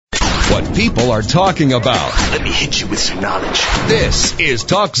what people are talking about. Let me hit you with some knowledge. This is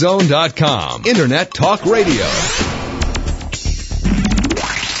TalkZone.com, Internet Talk Radio.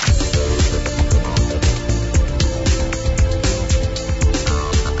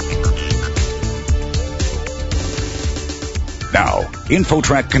 Now,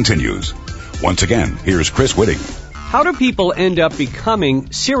 InfoTrack continues. Once again, here's Chris Whitting. How do people end up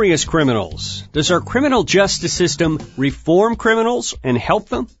becoming serious criminals? Does our criminal justice system reform criminals and help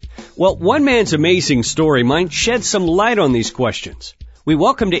them? Well, one man's amazing story might shed some light on these questions. We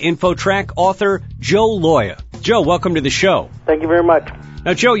welcome to InfoTrack author Joe Loya. Joe, welcome to the show. Thank you very much.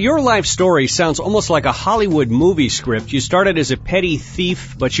 Now, Joe, your life story sounds almost like a Hollywood movie script. You started as a petty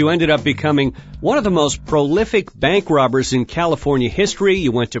thief, but you ended up becoming one of the most prolific bank robbers in California history.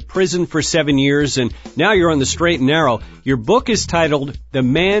 You went to prison for 7 years, and now you're on the straight and narrow. Your book is titled The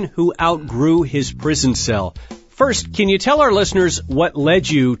Man Who Outgrew His Prison Cell. First, can you tell our listeners what led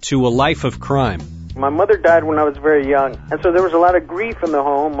you to a life of crime? My mother died when I was very young, and so there was a lot of grief in the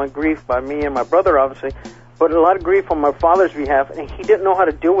home, grief by me and my brother, obviously, but a lot of grief on my father's behalf, and he didn't know how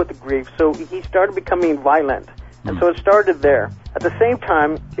to deal with the grief, so he started becoming violent, and so it started there. At the same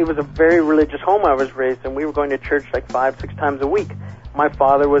time, it was a very religious home I was raised in. We were going to church like 5-6 times a week. My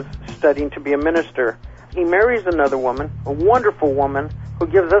father was studying to be a minister. He marries another woman, a wonderful woman, who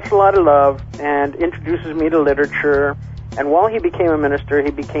gives us a lot of love and introduces me to literature, and while he became a minister,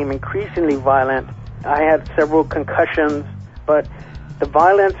 he became increasingly violent. I had several concussions, but the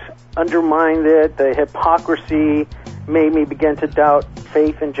violence undermined it. The hypocrisy made me begin to doubt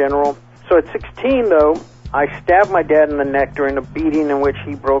faith in general. So at 16, though, I stabbed my dad in the neck during a beating in which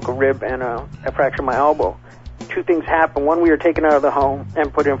he broke a rib and I fractured my elbow. Two things happened. One, we were taken out of the home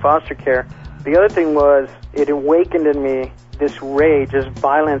and put in foster care. The other thing was it awakened in me this rage, this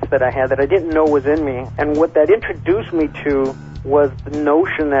violence that I had that I didn't know was in me. And what that introduced me to was the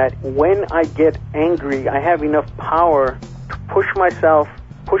notion that when I get angry, I have enough power to push myself,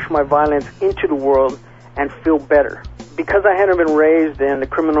 push my violence into the world and feel better. Because I hadn't been raised in the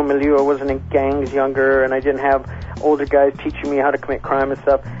criminal milieu, I wasn't in gangs younger, and I didn't have older guys teaching me how to commit crime and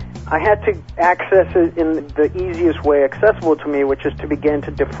stuff, I had to access it in the easiest way accessible to me, which is to begin to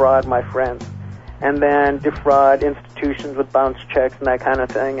defraud my friends and then defraud institutions with bounce checks and that kind of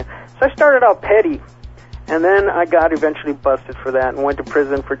thing. So I started out petty, and then I got eventually busted for that and went to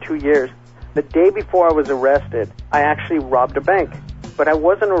prison for 2 years. The day before I was arrested, I actually robbed a bank. But I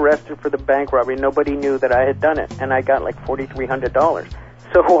wasn't arrested for the bank robbery. Nobody knew that I had done it, and I got like $4,300.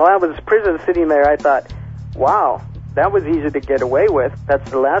 So while I was in prison sitting there, I thought, wow, that was easy to get away with. That's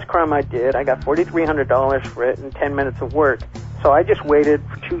the last crime I did. I got $4,300 for it in 10 minutes of work. So I just waited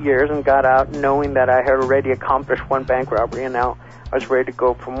for 2 years and got out knowing that I had already accomplished one bank robbery, and now I was ready to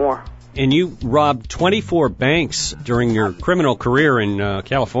go for more. And you robbed 24 banks during your criminal career in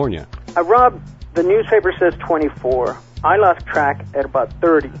California. I robbed, the newspaper says 24. I lost track at about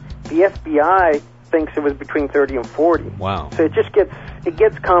 30. The FBI thinks it was between 30 and 40. Wow. So it just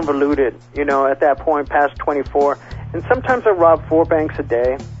gets convoluted, at that point past 24. And sometimes I rob 4 banks a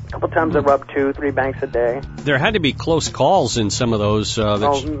day. A couple times I rob 2-3 banks a day. There had to be close calls in some of those.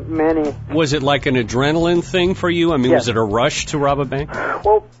 Many. Was it like an adrenaline thing for you? I mean, Yes. Was it a rush to rob a bank?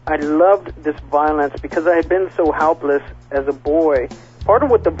 Well, I loved this violence because I had been so helpless as a boy. Part of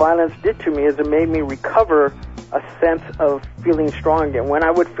what the violence did to me is it made me recover a sense of feeling strong again. When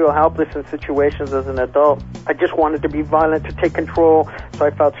I would feel helpless in situations as an adult, I just wanted to be violent, to take control, so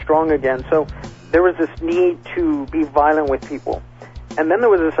I felt strong again. So there was this need to be violent with people. And then there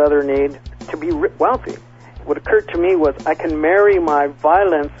was this other need to be wealthy. What occurred to me was I can marry my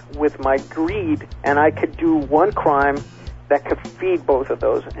violence with my greed, and I could do one crime that could feed both of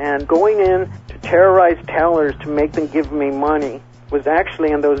those. And going in to terrorize tellers to make them give me money was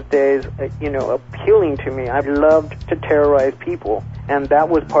actually in those days, appealing to me. I loved to terrorize people, and that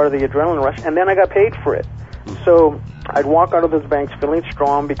was part of the adrenaline rush. And then I got paid for it. So I'd walk out of those banks feeling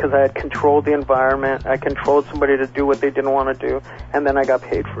strong because I had controlled the environment. I controlled somebody to do what they didn't want to do, and then I got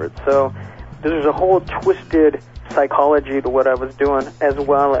paid for it. So there's a whole twisted psychology to what I was doing, as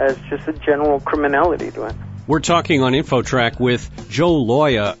well as just a general criminality to it. We're talking on InfoTrack with Joe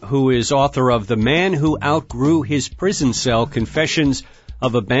Loya, who is author of The Man Who Outgrew His Prison Cell, Confessions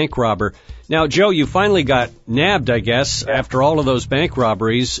of a Bank Robber. Now, Joe, you finally got nabbed, I guess, after all of those bank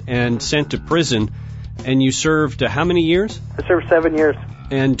robberies and sent to prison. And you served how many years? I served 7 years.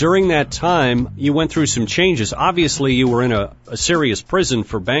 And during that time, you went through some changes. Obviously, you were in a serious prison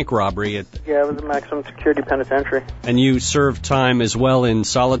for bank robbery. It was a maximum security penitentiary. And you served time as well in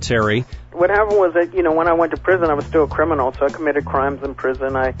solitary. What happened was that, when I went to prison, I was still a criminal, so I committed crimes in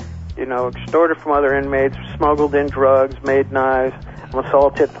prison. I, extorted from other inmates, smuggled in drugs, made knives.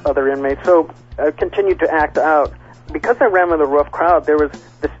 assaulted other inmates. So I continued to act out. Because I ran with a rough crowd, there was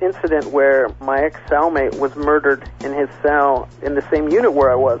this incident where my ex-cellmate was murdered in his cell in the same unit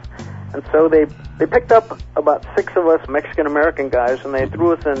where I was. And so they picked up about 6 of us Mexican-American guys, and they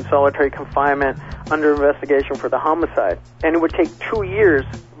threw us in solitary confinement under investigation for the homicide. And it would take 2 years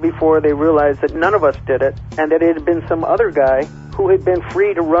before they realized that none of us did it, and that it had been some other guy who had been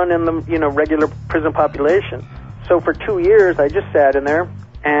free to run in the regular prison population. So for 2 years, I just sat in there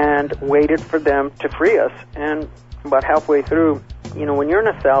and waited for them to free us. And about halfway through, when you're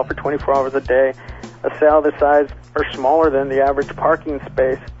in a cell for 24 hours a day, a cell the size or smaller than the average parking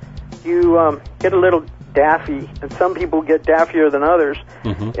space, you get a little daffy, and some people get daffier than others.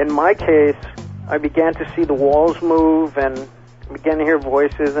 Mm-hmm. In my case, I began to see the walls move and began to hear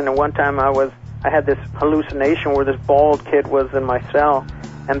voices, and at one time I had this hallucination where this bald kid was in my cell,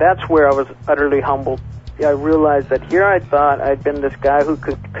 and that's where I was utterly humbled. I realized that here I thought I'd been this guy who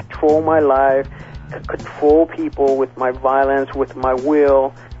could control my life, could control people with my violence, with my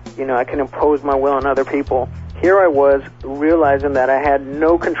will. I can impose my will on other people. Here I was realizing that I had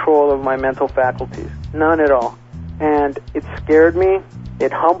no control of my mental faculties, none at all. And it scared me,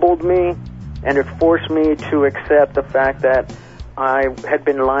 it humbled me, and it forced me to accept the fact that I had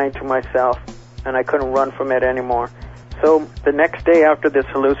been lying to myself, and I couldn't run from it anymore. So the next day after this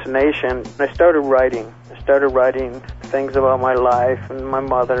hallucination, I started writing. I started writing things about my life and my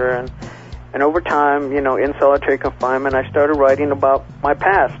mother, and over time, in solitary confinement, I started writing about my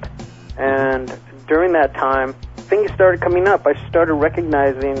past. And during that time, things started coming up. I started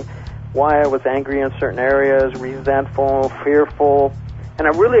recognizing why I was angry in certain areas, resentful, fearful, and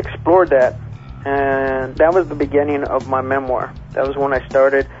I really explored that. And that was the beginning of my memoir. That was when I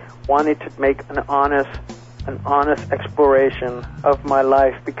started wanting to make an honest exploration of my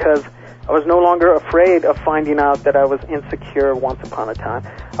life, because I was no longer afraid of finding out that I was insecure once upon a time.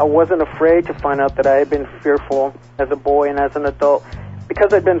 I wasn't afraid to find out that I had been fearful as a boy and as an adult.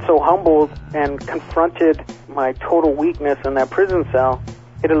 Because I'd been so humbled and confronted my total weakness in that prison cell,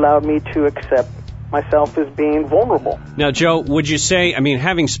 it allowed me to accept myself as being vulnerable. Now, Joe, would you say,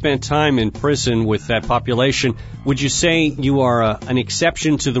 having spent time in prison with that population, would you say you are an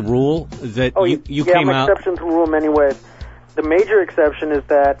exception to the rule that you came out? I'm an exception to the rule in many ways. The major exception is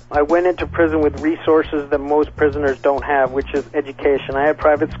that I went into prison with resources that most prisoners don't have, which is education. I had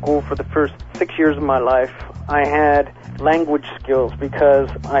private school for the first 6 years of my life. I had language skills because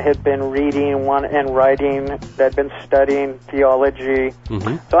I had been reading and writing, I'd been studying theology.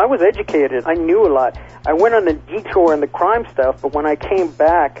 Mm-hmm. So I was educated. I knew a lot. I went on a detour in the crime stuff, but when I came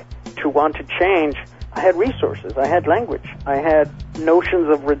back to want to change, I had resources. I had language. I had notions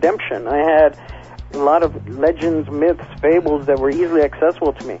of redemption. I had a lot of legends, myths, fables that were easily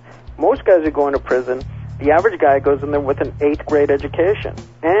accessible to me. Most guys who go into prison, the average guy goes in there with an 8th grade education.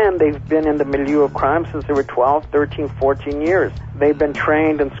 And they've been in the milieu of crime since they were 12, 13, 14 years. They've been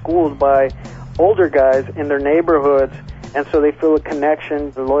trained and schooled by older guys in their neighborhoods, and so they feel a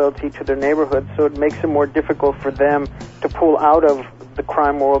connection, the loyalty to their neighborhood, so it makes it more difficult for them to pull out of the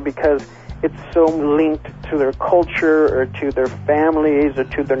crime world because it's so linked to their culture or to their families or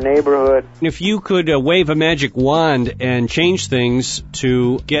to their neighborhood. If you could wave a magic wand and change things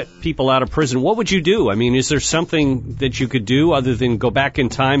to get people out of prison, what would you do? Is there something that you could do other than go back in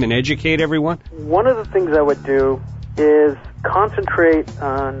time and educate everyone? One of the things I would do is concentrate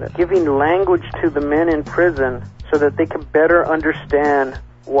on giving language to the men in prison so that they can better understand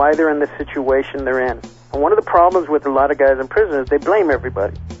why they're in the situation they're in. And one of the problems with a lot of guys in prison is they blame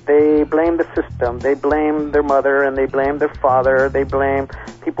everybody. They blame the system. They blame their mother, and they blame their father. They blame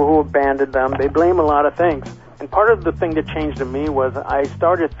people who abandoned them. They blame a lot of things. And part of the thing that changed in me was I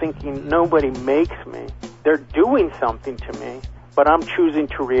started thinking nobody makes me. They're doing something to me, but I'm choosing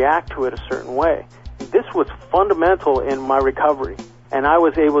to react to it a certain way. This was fundamental in my recovery. And I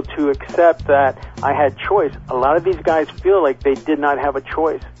was able to accept that I had choice. A lot of these guys feel like they did not have a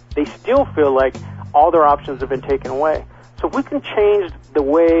choice. They still feel like all their options have been taken away. So if we can change the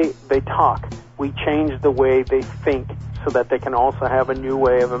way they talk, we change the way they think so that they can also have a new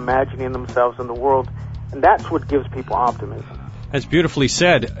way of imagining themselves in the world. And that's what gives people optimism. That's beautifully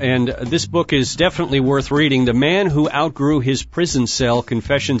said. And this book is definitely worth reading. The Man Who Outgrew His Prison Cell,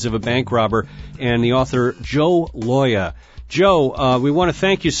 Confessions of a Bank Robber, and the author Joe Loya. Joe, we want to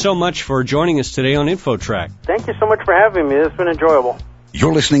thank you so much for joining us today on InfoTrack. Thank you so much for having me. It's been enjoyable.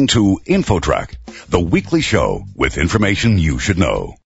 You're listening to InfoTrack, the weekly show with information you should know.